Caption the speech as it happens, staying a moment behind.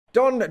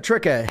Don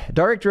Tricker,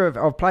 Director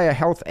of Player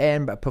Health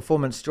and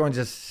Performance, joins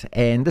us,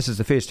 and this is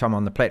the first time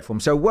on the platform.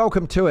 So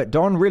welcome to it,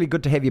 Don. Really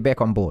good to have you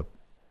back on board.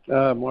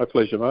 My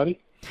pleasure, Marty.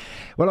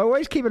 Well, I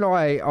always keep an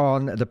eye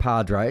on the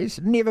Padres.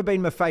 Never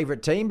been my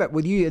favourite team, but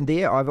with you in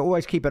there, I've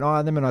always keep an eye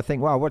on them, and I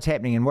think, wow, what's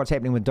happening and what's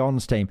happening with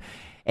Don's team.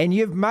 And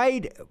you've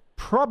made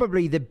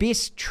probably the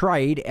best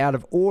trade out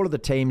of all of the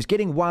teams,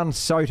 getting Juan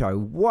Soto.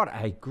 What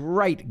a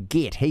great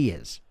get he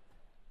is.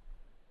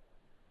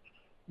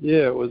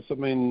 Yeah, it was. I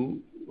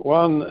mean,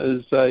 one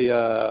is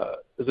a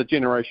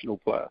generational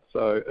player,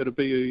 so it'll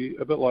be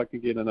a bit like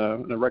again in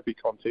a rugby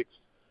context.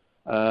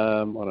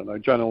 I don't know,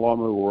 Jonah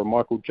Lomu or a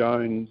Michael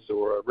Jones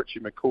or a Richie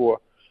McCaw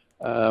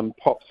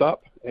pops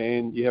up,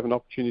 and you have an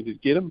opportunity to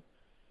get him,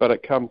 but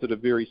it comes at a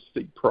very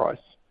steep price.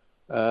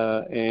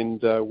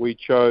 And we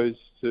chose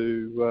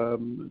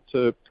to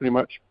pretty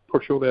much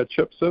push all our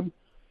chips in,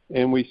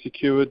 and we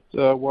secured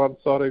Juan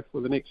Soto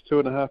for the next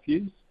 2.5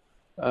 years.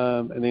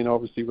 And then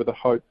obviously with the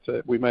hope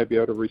that we may be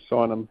able to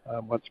re-sign him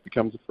once he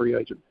becomes a free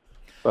agent.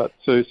 But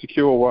to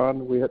secure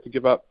one, we had to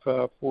give up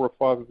 4 or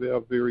 5 of our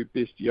very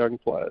best young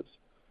players.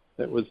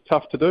 It was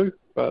tough to do,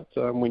 but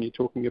when you're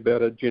talking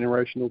about a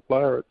generational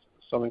player, it's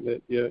something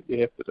that you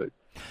have to do.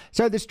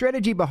 So the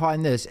strategy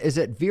behind this, is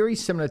it very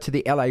similar to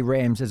the LA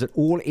Rams? Is it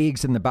all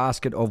eggs in the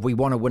basket of we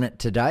want to win it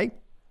today?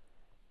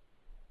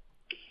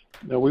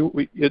 No,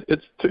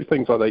 it's two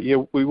things like that. Yeah,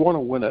 we want to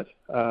win it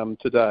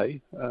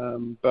today,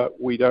 but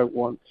we don't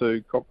want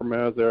to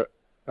compromise our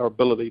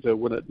ability to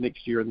win it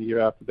next year and the year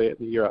after that and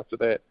the year after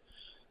that.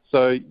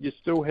 So you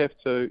still have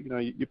to,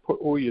 you put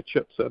all your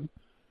chips in,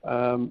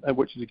 and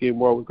which is again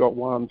why we've got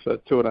one for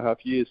 2.5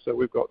 years. So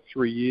we've got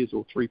 3 years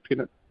or 3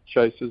 pennant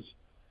chasers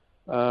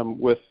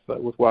with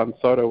Juan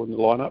Soto in the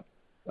lineup,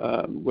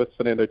 with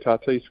Fernando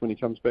Tatis when he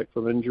comes back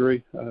from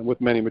injury, with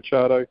Manny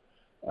Machado.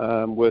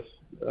 With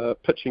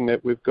pitching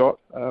that we've got.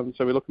 So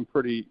we're looking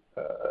pretty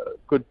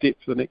good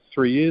depth for the next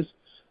 3 years.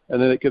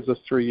 And then it gives us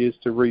 3 years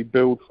to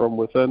rebuild from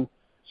within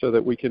so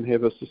that we can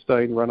have a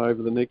sustained run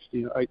over the next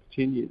 8 to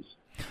 10 years.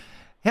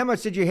 How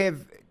much did you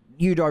have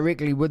you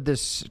directly with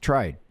this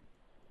trade?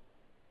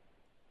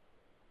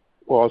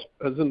 Well,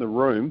 I was in the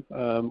room.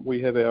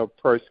 We have our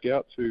pro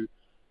scouts who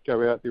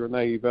go out there and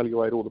they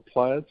evaluate all the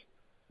players.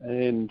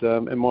 And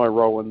my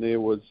role in there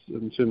was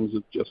in terms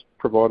of just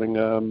providing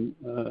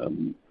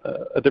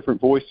a different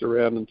voice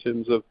around in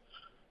terms of,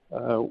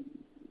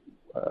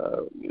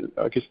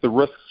 I guess, the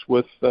risks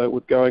with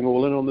going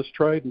all in on this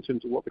trade in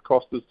terms of what the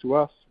cost is to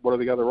us, what are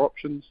the other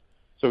options.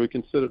 So we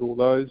considered all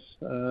those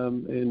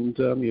and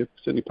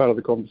certainly part of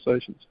the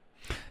conversations.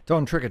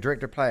 Don Tricker,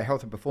 Director of Player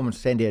Health and Performance,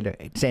 San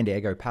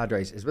Diego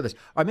Padres, is with us.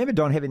 I remember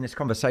Don having this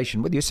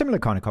conversation with you, a similar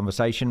kind of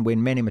conversation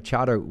when Manny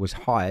Machado was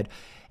hired,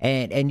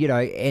 and you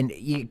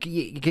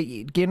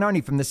can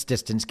only from this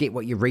distance get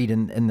what you read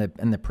in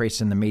the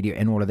press and the media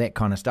and all of that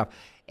kind of stuff.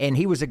 And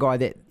he was a guy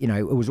that,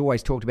 it was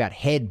always talked about,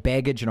 had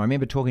baggage. And I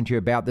remember talking to you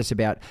about this,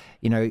 about,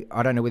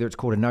 I don't know whether it's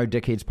called a no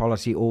dickheads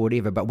policy or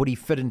whatever, but would he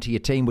fit into your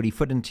team? Would he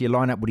fit into your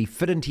lineup? Would he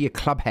fit into your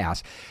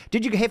clubhouse?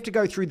 Did you have to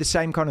go through the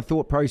same kind of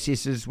thought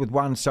processes with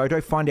Juan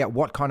Soto, find out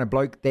what kind of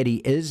bloke that he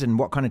is and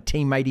what kind of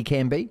teammate he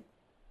can be?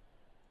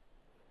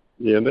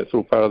 Yeah, and that's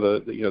all part of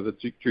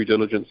the due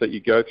diligence that you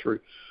go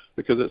through,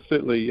 because it's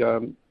certainly,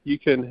 you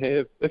can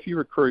have, if you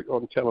recruit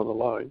on talent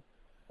alone,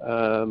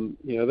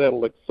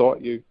 that'll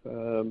excite you.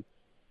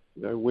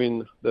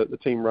 When the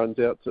team runs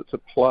out to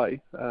play.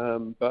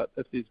 But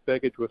if there's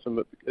baggage with them,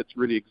 it's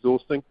really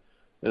exhausting,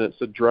 and it's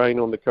a drain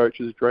on the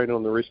coaches, a drain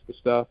on the rest of the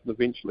staff, and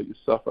eventually you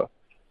suffer.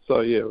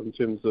 So, yeah, in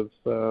terms of,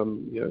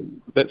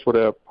 that's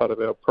what part of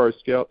our pro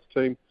scouts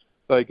team,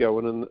 they go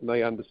in and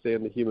they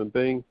understand the human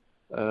being.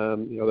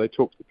 They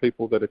talk to the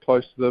people that are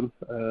close to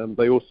them.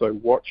 They also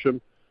watch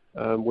him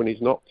when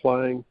he's not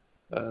playing.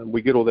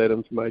 We get all that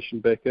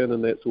information back in,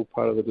 and that's all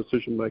part of the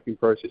decision-making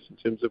process in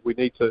terms of we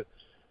need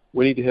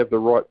to have the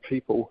right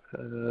people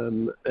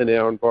in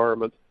our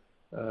environment,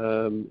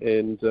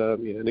 and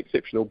an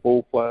exceptional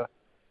ball player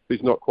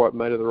who's not quite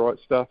made of the right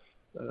stuff.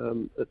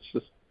 It's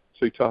just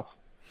too tough.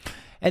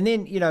 And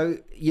then,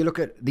 you look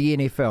at the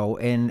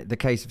NFL and the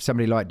case of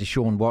somebody like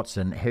Deshaun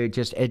Watson, who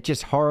it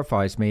just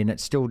horrifies me, and it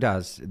still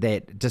does,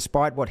 that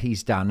despite what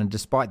he's done and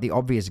despite the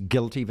obvious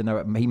guilt, even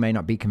though he may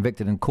not be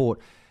convicted in court,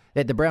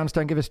 that the Browns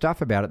don't give a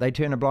stuff about it. They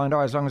turn a blind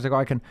eye as long as the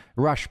guy can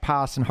rush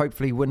past and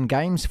hopefully win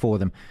games for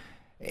them.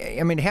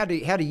 I mean, how do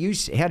you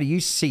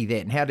see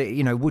that, and how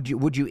do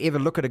would you ever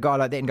look at a guy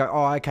like that and go,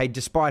 oh, okay,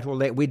 despite all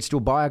that, we'd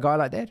still buy a guy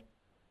like that?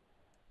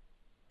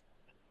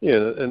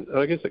 Yeah, and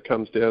I guess it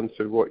comes down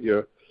to what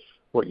you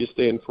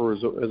stand for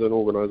as an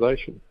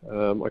organisation.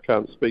 I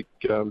can't speak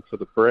for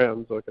the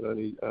Browns. I can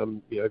only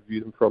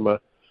view them from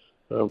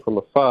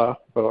afar,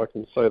 but I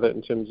can say that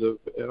in terms of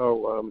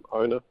our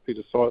owner,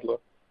 Peter Seidler.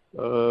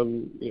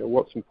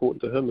 What's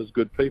important to him is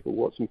good people.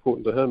 What's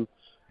important to him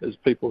is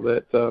people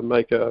that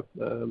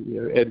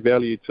add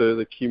value to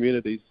the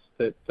communities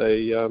that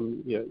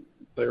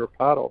they're a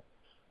part of.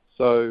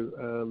 So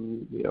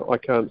I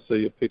can't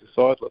see Peter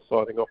Seidler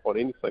signing off on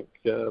anything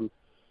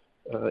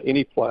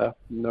any player,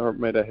 no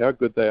matter how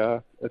good they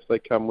are, if they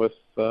come with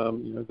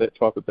that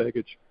type of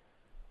baggage.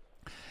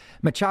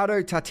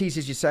 Machado, Tatis,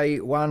 as you say,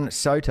 Juan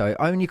Soto.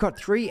 I mean, you've got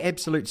three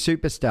absolute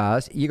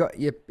superstars. You got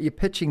you're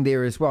pitching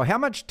there as well. How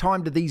much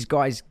time do these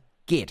guys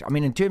get? I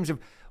mean, in terms of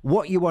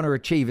what you want to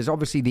achieve is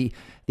obviously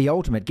the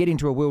ultimate, getting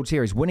to a World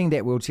Series, winning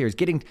that World Series,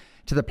 getting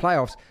to the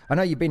playoffs. I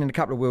know you've been in a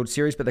couple of World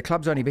Series, but the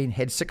club's only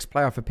had 6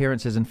 playoff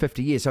appearances in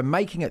 50 years. So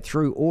making it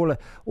through all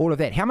of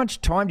that, how much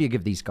time do you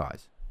give these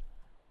guys?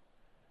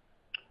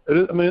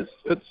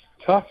 It's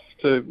tough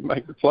to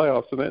make the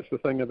playoffs, and that's the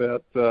thing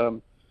about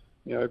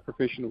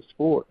professional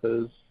sport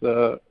is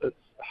it's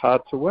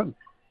hard to win.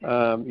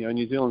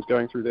 New Zealand's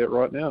going through that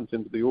right now in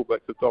terms of the All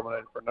Blacks have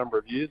dominated for a number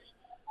of years,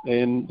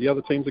 and the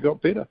other teams have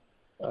got better.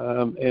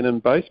 And in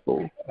baseball,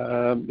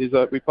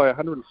 we play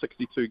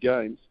 162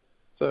 games.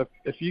 So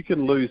if you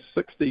can lose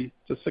 60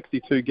 to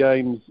 62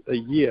 games a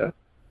year,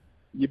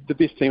 you're the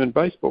best team in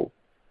baseball,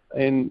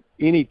 and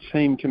any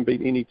team can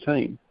beat any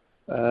team.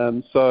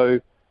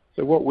 So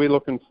what we're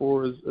looking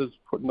for is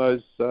putting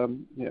those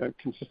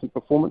consistent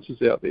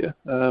performances out there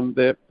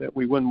that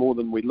we win more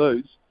than we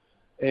lose,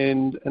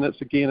 and it's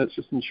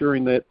just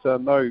ensuring that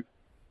no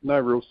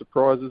real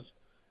surprises.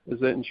 Is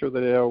that ensure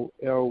that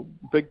our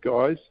big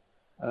guys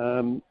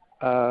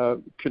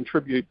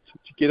contribute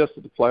to get us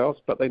to the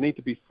playoffs, but they need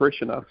to be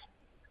fresh enough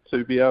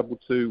to be able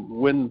to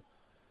win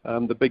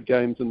the big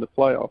games in the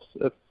playoffs.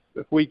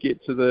 If we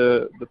get to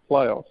the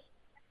playoffs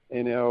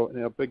and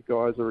our big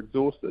guys are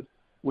exhausted,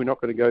 we're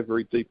not going to go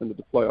very deep into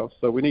the playoffs.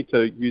 So we need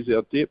to use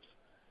our depth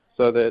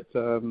so that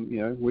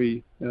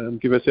we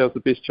give ourselves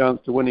the best chance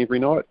to win every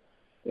night.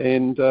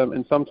 And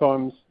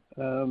sometimes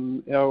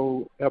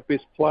our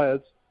best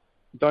players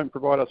don't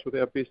provide us with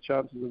our best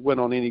chances of win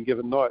on any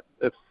given night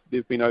if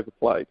they've been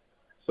overplayed.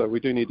 So we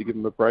do need to give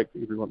them a break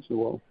every once in a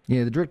while.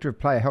 Yeah, the Director of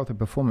Player Health and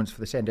Performance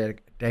for the San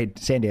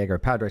Diego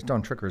Padres,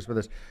 Don Tricker, is with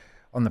us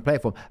on the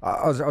platform.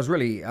 I was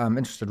really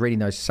interested reading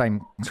those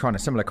same kind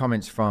of similar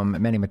comments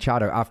from Manny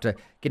Machado after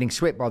getting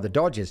swept by the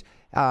Dodgers.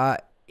 Half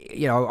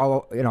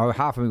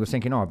of me was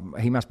thinking,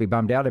 he must be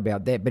bummed out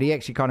about that, but he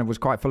actually kind of was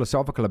quite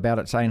philosophical about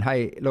it, saying,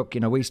 hey, look,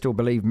 we still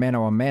believe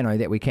mano a mano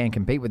that we can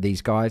compete with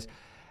these guys.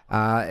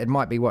 It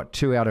might be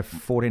 2 out of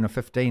 14 or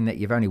 15 that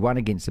you've only won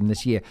against them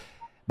this year.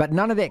 But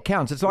none of that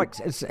counts. It's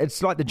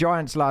like the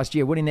Giants last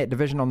year, winning that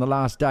division on the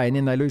last day, and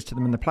then they lose to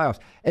them in the playoffs.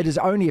 It is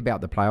only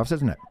about the playoffs,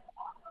 isn't it?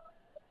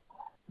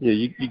 Yeah,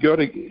 you got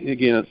to,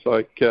 again, it's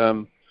like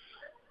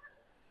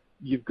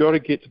you've got to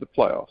get to the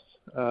playoffs.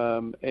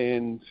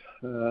 And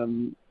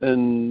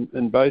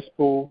in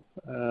baseball,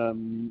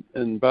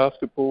 in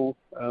basketball,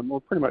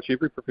 or pretty much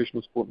every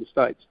professional sport in the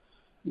States,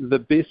 the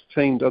best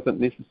team doesn't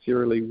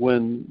necessarily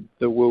win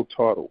the world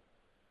title.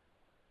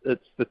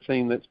 It's the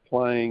team that's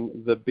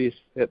playing the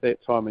best at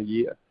that time of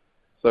year.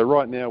 So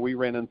right now we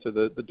ran into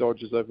the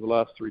Dodgers over the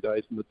last 3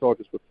 days, and the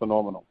Dodgers were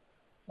phenomenal.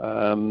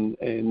 And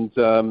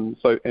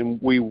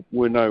we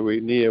were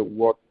nowhere near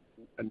what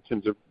in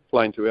terms of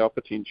playing to our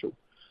potential.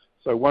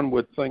 So one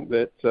would think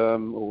that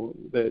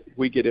that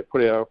we get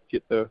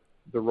the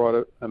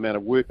right amount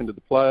of work into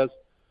the players.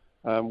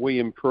 We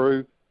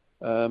improve,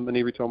 and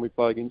every time we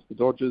play against the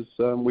Dodgers,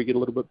 we get a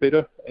little bit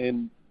better,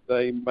 and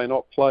they may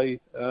not play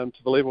to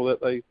the level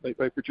that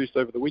they produced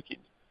over the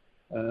weekend.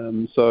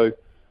 And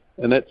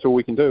that's all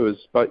we can do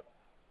but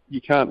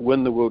you can't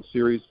win the World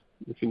Series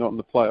if you're not in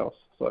the playoffs.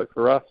 So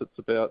for us, it's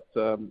about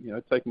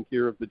taking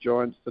care of the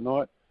Giants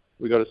tonight.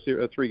 We got a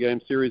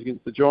 3-game series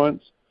against the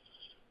Giants.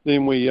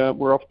 Then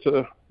we're off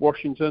to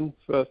Washington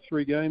for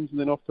 3 games, and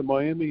then off to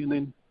Miami, and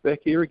then back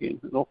here again,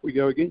 and off we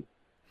go again.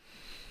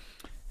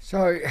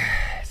 So,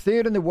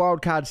 third in the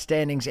wild card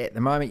standings at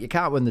the moment. You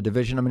can't win the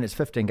division. I mean, it's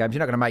 15 games. You're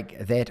not going to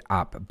make that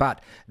up.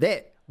 But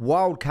that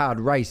wild card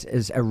race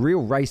is a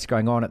real race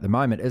going on at the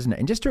moment, isn't it?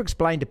 And just to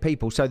explain to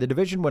people, so the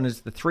division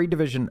winners, the 3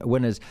 division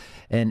winners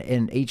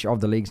in each of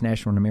the leagues,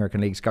 National and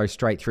American leagues, go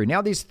straight through.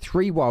 Now there's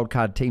 3 wild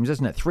card teams,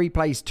 isn't it? 3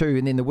 plays 2,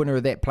 and then the winner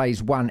of that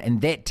plays 1, and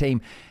that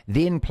team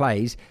then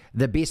plays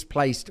the best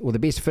placed or the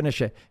best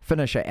finisher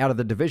out of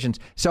the divisions.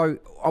 So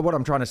what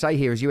I'm trying to say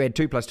here is you add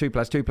 2 plus 2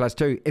 plus 2 plus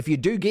 2. If you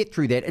do get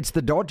through that, it's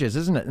the Dodgers,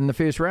 isn't it, in the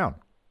first round?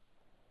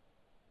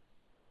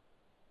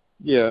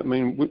 Yeah, I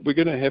mean, we're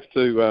going to have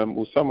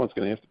to, someone's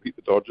going to have to beat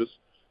the Dodgers.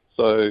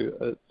 So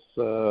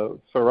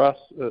it's, for us,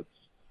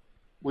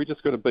 we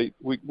just got to beat,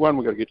 we've got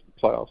to get to the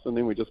playoffs, and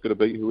then we just got to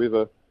beat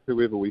whoever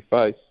we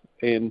face.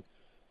 And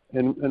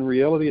in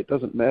reality, it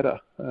doesn't matter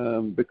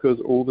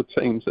because all the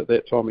teams at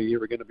that time of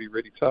year are going to be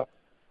really tough.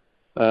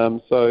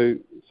 So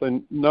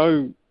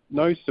no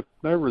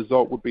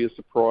result would be a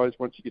surprise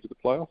once you get to the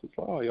playoffs. It's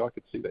like, I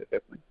could see that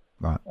happening.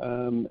 Right.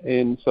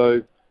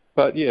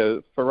 But yeah,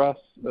 for us,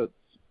 it's,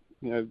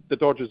 the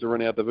Dodgers are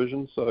in our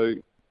division, so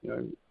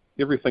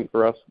everything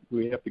for us,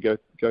 we have to go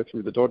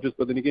through the Dodgers.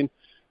 But then again,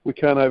 we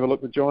can't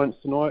overlook the Giants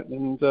tonight,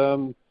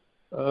 and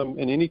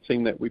any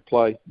team that we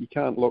play, you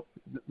can't look.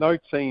 No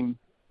team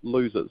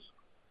loses.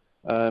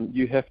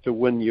 You have to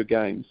win your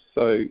games.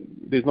 So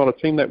there's not a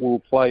team that will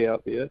play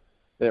out there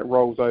that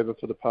rolls over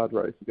for the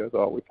Padres and goes,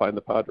 we're playing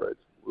the Padres.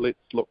 let's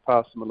look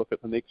past them and look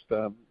at the next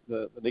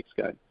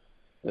game,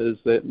 is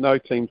that no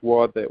team's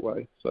wired that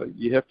way. So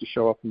you have to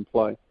show up and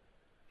play.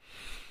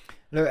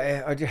 Look,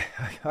 I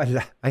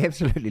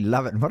absolutely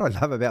love it. And what I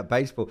love about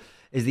baseball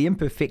is the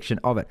imperfection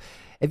of it.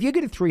 If you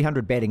get a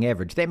 300 batting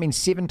average, that means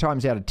 7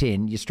 times out of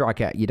 10 you strike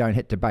out, you don't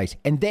hit to base.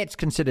 And that's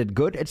considered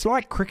good. It's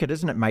like cricket,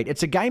 isn't it, mate?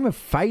 It's a game of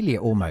failure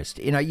almost.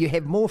 You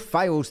have more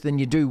fails than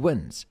you do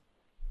wins.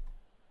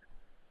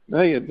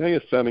 Now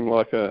you're sounding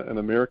like an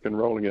American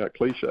rolling out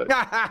cliches.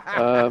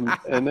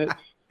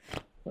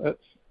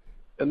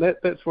 And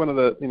that's one of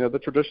the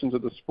traditions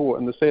of the sport.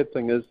 And the sad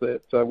thing is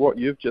that what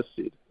you've just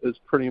said is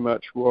pretty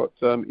much what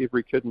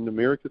every kid in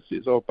America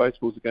says. Oh,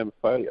 baseball's a game of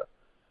failure.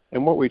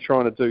 And what we're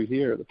trying to do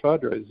here at the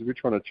Padres is we're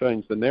trying to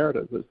change the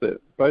narrative. Is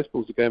that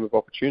baseball's a game of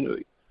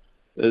opportunity.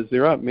 Is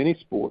there aren't many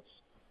sports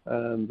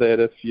that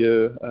if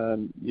you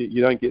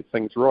don't get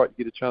things right,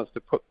 you get a chance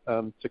to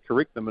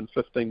correct them in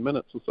 15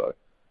 minutes or so.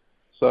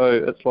 So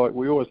it's like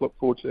we always look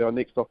forward to our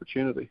next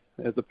opportunity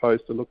as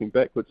opposed to looking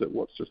backwards at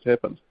what's just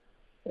happened.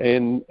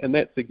 And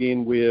that's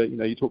again where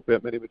you talk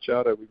about Manny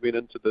Machado. We went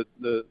into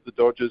the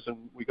Dodgers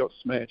and we got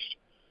smashed.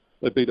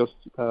 They beat us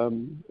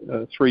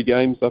 3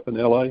 games up in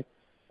LA,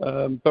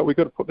 but we've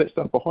got to put that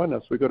stuff behind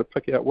us. We've got to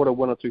pick out what are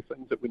 1 or 2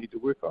 things that we need to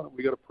work on.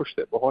 We've got to push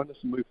that behind us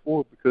and move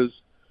forward because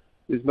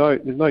there's no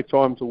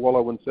time to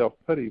wallow in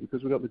self-pity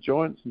because we've got the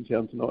Giants in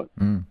town tonight.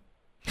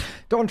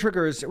 Don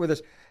Tricker is with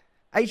us,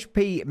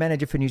 HP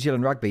manager for New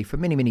Zealand Rugby for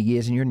many, many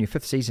years, and you're in your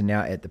 5th season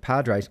now at the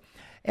Padres.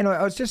 And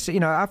I was just,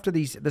 after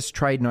this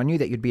trade, and I knew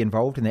that you'd be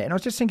involved in that, and I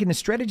was just thinking the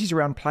strategies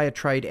around player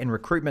trade and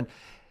recruitment.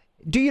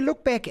 Do you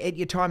look back at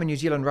your time in New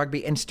Zealand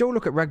Rugby and still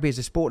look at rugby as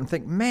a sport and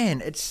think,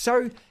 man, it's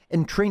so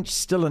entrenched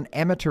still in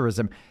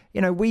amateurism?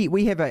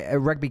 We have a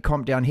rugby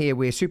comp down here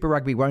where Super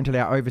Rugby won't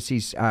allow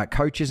overseas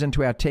coaches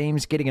into our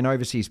teams. Getting an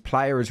overseas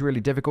player is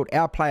really difficult.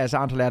 Our players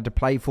aren't allowed to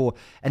play for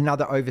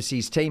another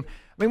overseas team.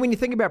 I mean, when you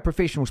think about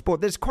professional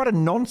sport, there's quite a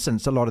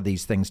nonsense, a lot of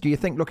these things. Do you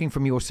think, looking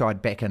from your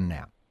side back in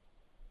now?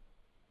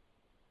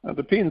 It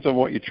depends on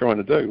what you're trying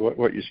to do,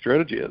 what your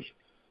strategy is.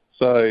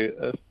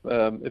 So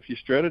if your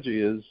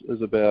strategy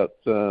is about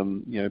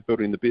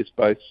building the best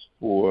base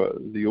for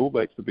the All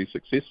Blacks to be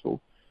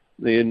successful,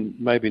 then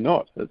maybe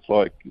not. It's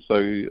like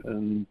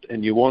and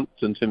you want,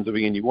 in terms of,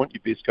 again, you want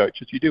your best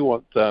coaches. You do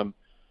want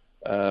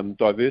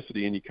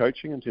diversity in your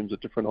coaching in terms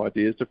of different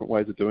ideas, different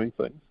ways of doing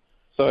things.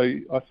 So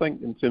I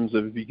think in terms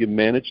of if you can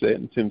manage that,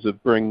 in terms of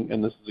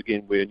and this is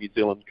again where New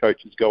Zealand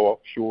coaches go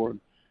offshore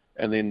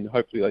and then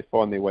hopefully they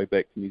find their way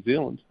back to New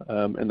Zealand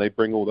and they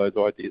bring all those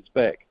ideas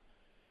back.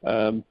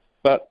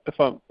 But if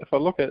I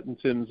look at in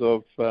terms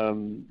of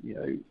some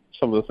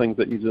of the things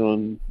that New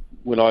Zealand,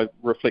 when I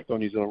reflect on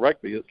New Zealand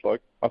rugby, it's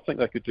like I think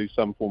they could do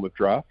some form of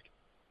draft,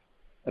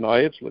 and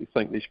I absolutely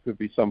think there could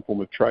be some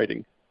form of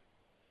trading.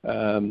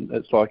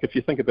 It's like if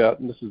you think about,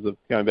 and this is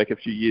going back a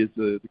few years,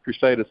 the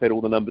Crusaders had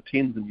all the number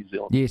 10s in New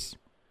Zealand. Yes.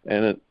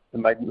 And it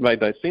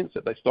made no sense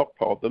that they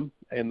stockpiled them,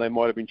 and they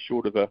might have been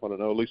short of a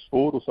loose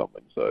forward or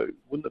something. So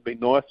wouldn't it be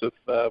nice if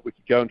we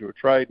could go into a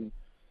trade and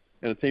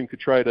a team could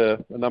trade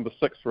a number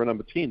 6 for a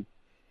number 10?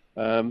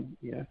 And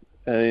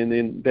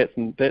then that's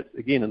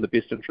again in the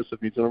best interest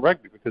of New Zealand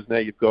rugby, because now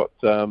you've got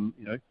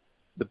the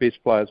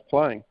best players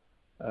playing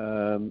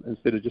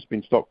instead of just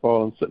being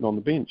stockpiled and sitting on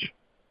the bench.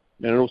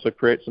 And it also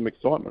creates some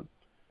excitement.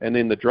 And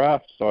then the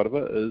draft side of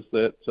it is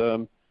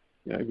that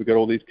we've got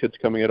all these kids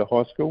coming out of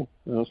high school,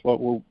 and it's like,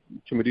 well,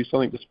 can we do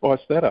something to spice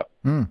that up?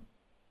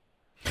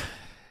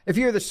 If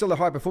you're still a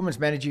high performance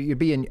manager, you'd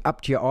be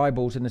up to your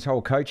eyeballs in this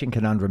whole coaching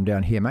conundrum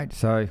down here, mate.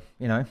 So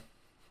do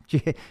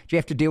you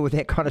have to deal with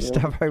that kind of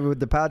stuff over with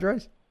the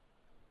Padres?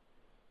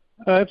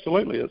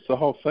 Absolutely, it's the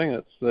whole thing.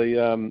 It's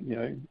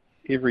the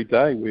every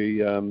day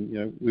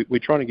we're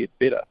trying to get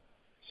better.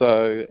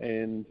 So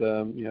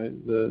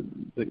the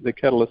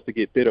catalyst to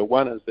get better,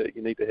 one is that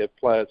you need to have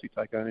players who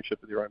take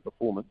ownership of their own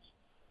performance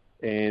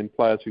and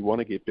players who want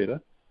to get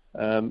better,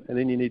 and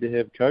then you need to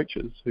have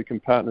coaches who can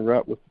partner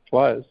up with the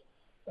players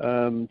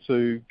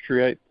to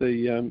create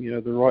the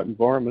right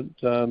environment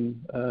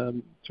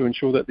to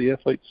ensure that the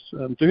athletes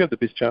do have the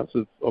best chance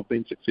of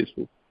being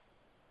successful.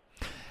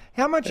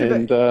 How much of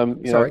it?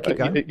 Sorry, keep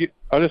going.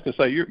 I was just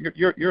going to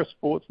say, you're a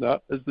sports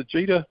nut. Is the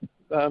Jeter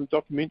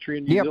documentary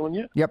in New Zealand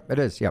yet? Yep, it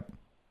is. Yep.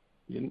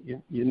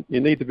 You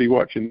need to be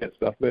watching that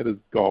stuff. That is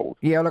gold.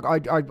 Yeah, look,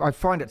 I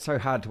find it so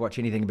hard to watch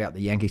anything about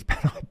the Yankees, but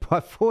I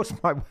force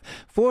my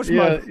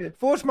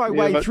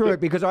way through it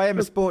because I am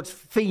a sports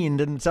fiend,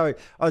 and so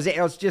I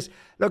was just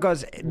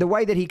the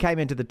way that he came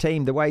into the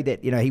team, the way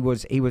that he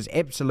was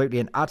absolutely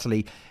and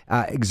utterly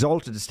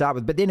exalted to start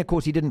with, but then of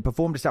course he didn't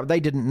perform to start with.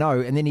 They didn't know,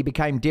 and then he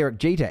became Derek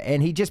Jeter,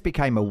 and he just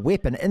became a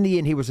weapon. In the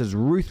end, he was as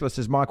ruthless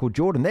as Michael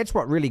Jordan. That's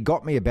what really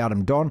got me about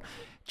him, Don.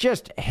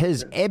 Just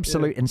his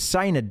absolute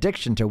insane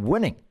addiction to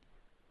winning.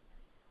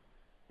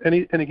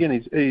 And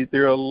again,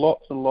 there are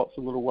lots and lots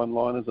of little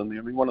one-liners in there.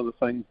 I mean, one of the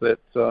things that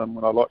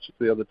when I watched it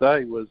the other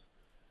day was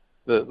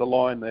the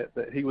line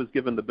that he was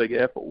given the big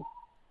apple,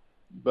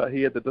 but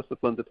he had the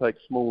discipline to take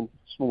small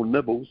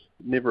nibbles,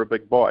 never a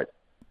big bite.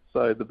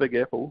 So the big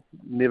apple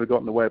never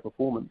got in the way of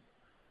performance.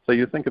 So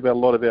you think about a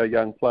lot of our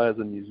young players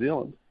in New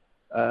Zealand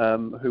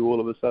who all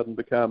of a sudden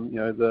become,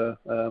 a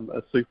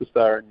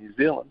superstar in New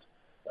Zealand.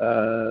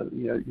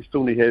 You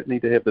still need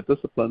to have the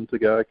discipline to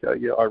go, okay,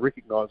 yeah, I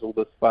recognise all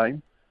this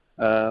fame,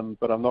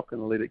 but I'm not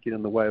going to let it get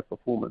in the way of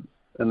performance.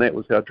 And that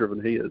was how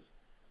driven he is.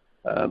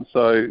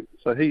 So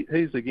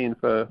he's again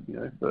for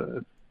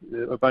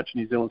a bunch of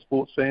New Zealand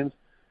sports fans,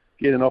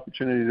 get an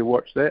opportunity to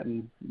watch that,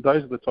 and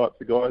those are the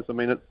types of guys. I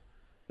mean,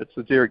 it's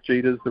the Derek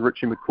Jeters, the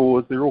Richie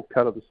McCaws, they're all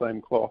cut of the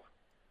same cloth.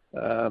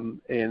 And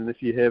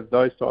if you have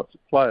those types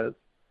of players,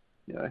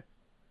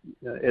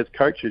 as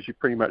coaches, you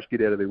pretty much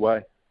get out of their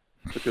way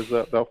because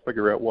they'll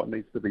figure out what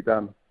needs to be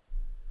done.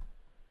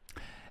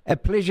 A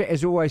pleasure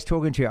as always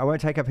talking to you. I won't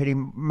take up any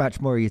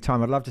much more of your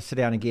time. I'd love to sit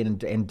down again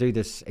and do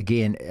this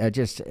again.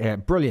 Just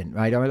brilliant,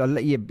 mate. I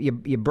mean,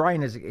 your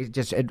brain is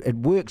just it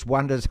works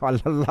wonders. I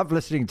love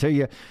listening to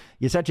you.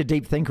 You're such a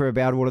deep thinker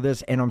about all of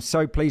this, and I'm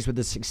so pleased with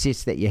the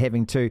success that you're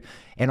having too.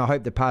 And I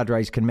hope the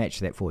Padres can match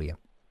that for you.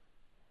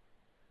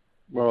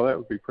 Well, that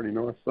would be pretty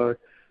nice. So,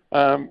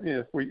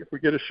 if we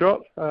get a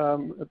shot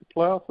at the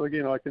playoffs, so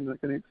again, I can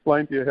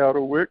explain to you how it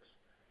all works,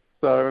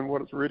 and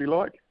what it's really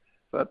like.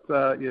 But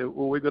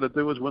all we've got to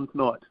do is win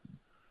tonight,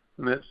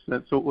 and that's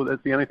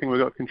the only thing we've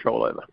got control over.